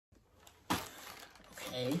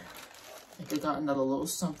Okay, I think I got another little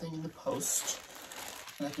something in the post.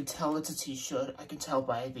 And I can tell it's a t-shirt. I can tell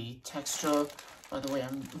by the texture, by the way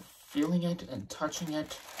I'm feeling it and touching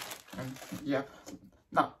it. And yeah,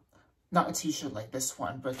 not a t-shirt like this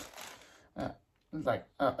one, but like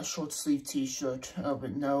a short sleeve t-shirt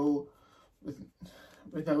with no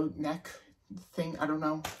neck thing. I don't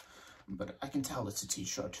know, but I can tell it's a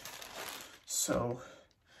t-shirt. So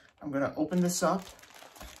I'm gonna open this up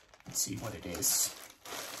and see what it is.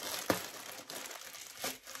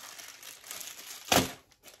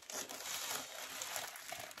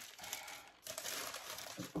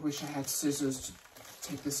 I wish I had scissors to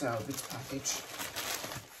take this out of its package.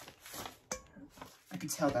 I can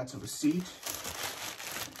tell that's a receipt.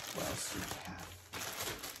 What else do we have?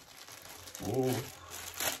 Oh.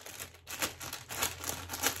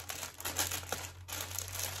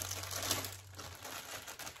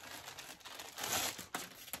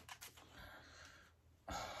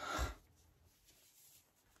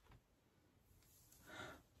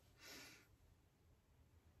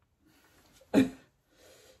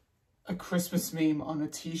 A Christmas meme on a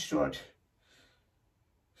t-shirt.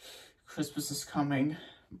 Christmas is coming,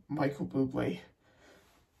 Michael Bublé.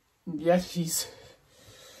 And yet he's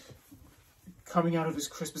coming out of his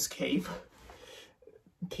Christmas cave.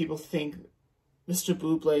 People think Mr.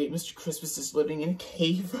 Bublé, Mr. Christmas is living in a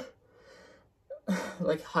cave.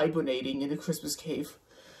 Like hibernating in a Christmas cave.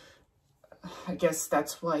 I guess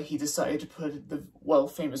that's why he decided to put the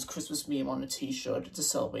well-famous Christmas meme on a t-shirt to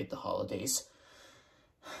celebrate the holidays.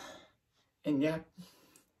 And yeah,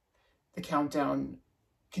 the countdown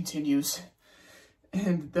continues,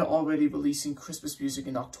 and they're already releasing Christmas music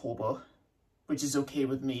in October, which is okay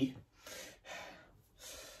with me.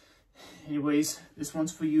 Anyways, this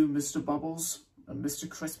one's for you, Mr. Bubbles, Mr.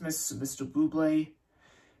 Christmas, Mr. Bublé.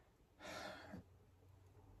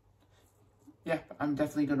 Yeah, I'm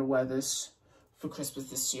definitely gonna wear this for Christmas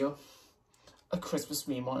this year. A Christmas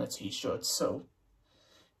meme on a t-shirt, so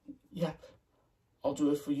yep, I'll do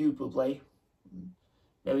it for you, Bublé.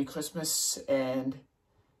 Merry Christmas and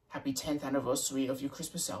happy 10th anniversary of your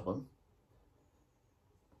Christmas album.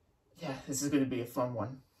 Yeah, this is going to be a fun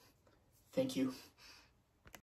one. Thank you.